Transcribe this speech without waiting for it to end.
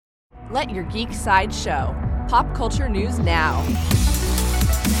Let your geek side show. Pop culture news now.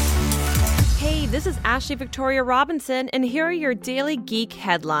 Hey, this is Ashley Victoria Robinson, and here are your daily geek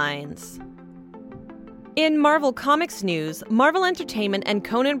headlines. In Marvel Comics news, Marvel Entertainment and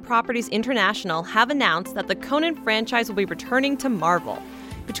Conan Properties International have announced that the Conan franchise will be returning to Marvel.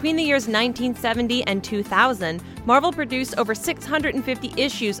 Between the years 1970 and 2000, Marvel produced over 650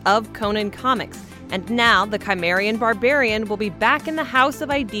 issues of Conan comics, and now the Chimerian Barbarian will be back in the house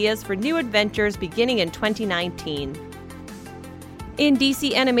of ideas for new adventures beginning in 2019. In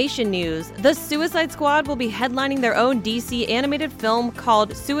DC animation news, the Suicide Squad will be headlining their own DC animated film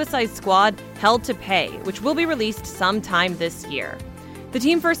called Suicide Squad: Hell to Pay, which will be released sometime this year. The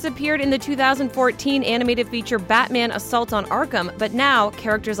team first appeared in the 2014 animated feature Batman: Assault on Arkham, but now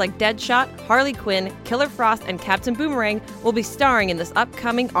characters like Deadshot, Harley Quinn, Killer Frost, and Captain Boomerang will be starring in this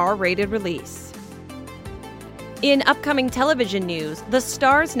upcoming R-rated release. In upcoming television news, the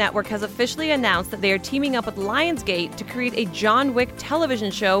Starz Network has officially announced that they are teaming up with Lionsgate to create a John Wick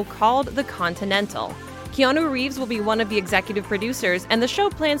television show called The Continental. Keanu Reeves will be one of the executive producers, and the show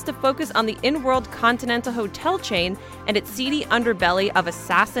plans to focus on the in-world Continental hotel chain and its seedy underbelly of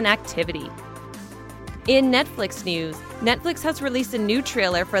assassin activity. In Netflix news, Netflix has released a new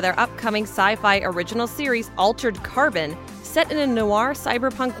trailer for their upcoming sci-fi original series Altered Carbon, set in a noir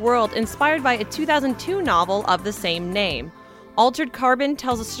cyberpunk world inspired by a 2002 novel of the same name. Altered Carbon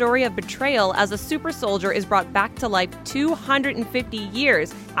tells a story of betrayal as a super soldier is brought back to life 250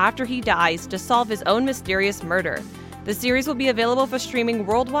 years after he dies to solve his own mysterious murder. The series will be available for streaming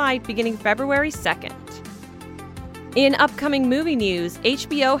worldwide beginning February 2nd. In upcoming movie news,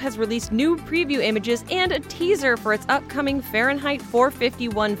 HBO has released new preview images and a teaser for its upcoming Fahrenheit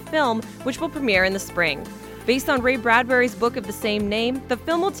 451 film, which will premiere in the spring. Based on Ray Bradbury's book of the same name, the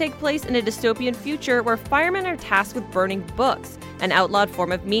film will take place in a dystopian future where firemen are tasked with burning books, an outlawed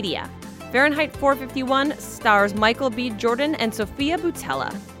form of media. Fahrenheit 451 stars Michael B. Jordan and Sofia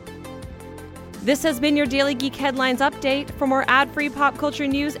Boutella. This has been your Daily Geek Headlines update. For more ad-free pop culture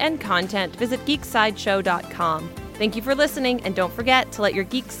news and content, visit geeksideshow.com. Thank you for listening, and don't forget to let your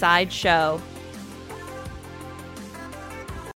geek side show.